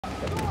Back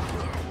to the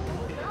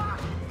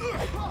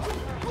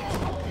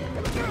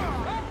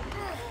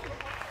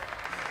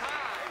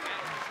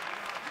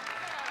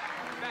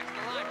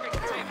line, break the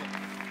table.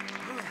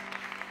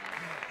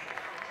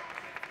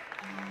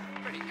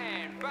 Ready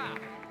and bow.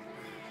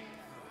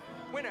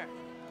 Winner,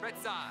 red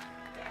side.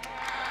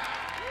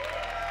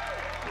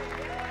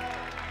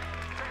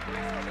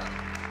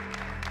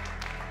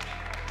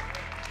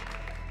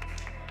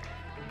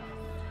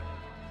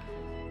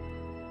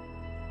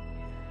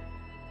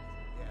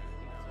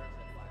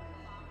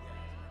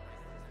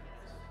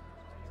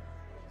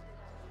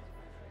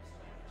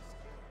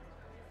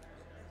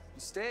 You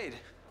stayed.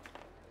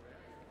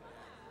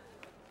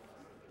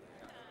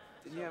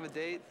 Didn't you have a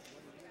date?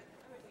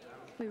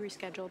 We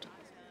rescheduled.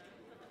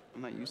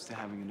 I'm not used to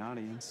having an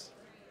audience.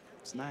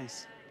 It's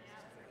nice.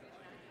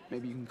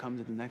 Maybe you can come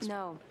to the next one.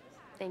 No,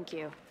 thank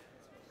you.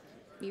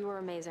 You were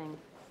amazing.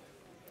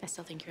 I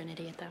still think you're an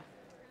idiot, though.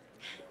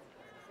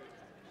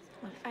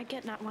 Look, I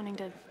get not wanting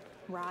to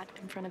rot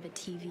in front of a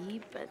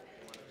TV, but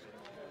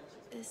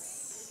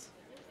this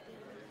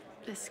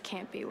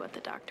can't be what the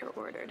doctor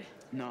ordered.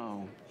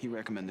 No, he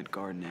recommended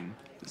gardening.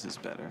 This is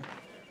better.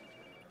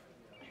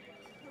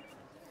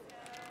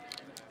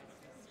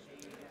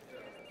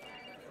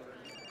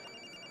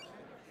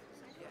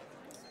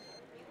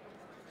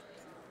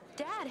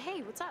 Dad,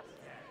 hey, what's up?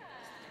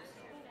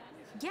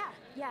 Yeah,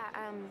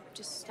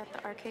 just at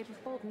the arcade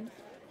with Holden.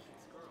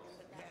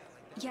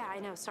 Yeah, I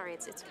know, sorry,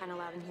 it's kind of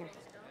loud in here.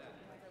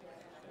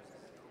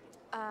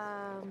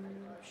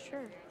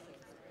 Sure.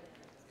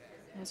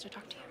 Nice to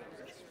talk to you.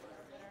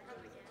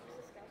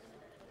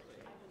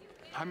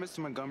 Hi, Mr.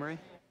 Montgomery.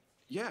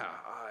 Yeah,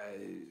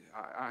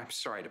 I'm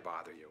sorry to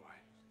bother you.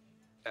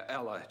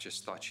 Ella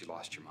just thought she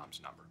lost your mom's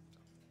number.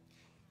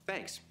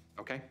 Thanks,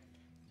 okay?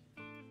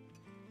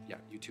 Yeah,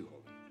 you too,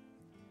 Holden.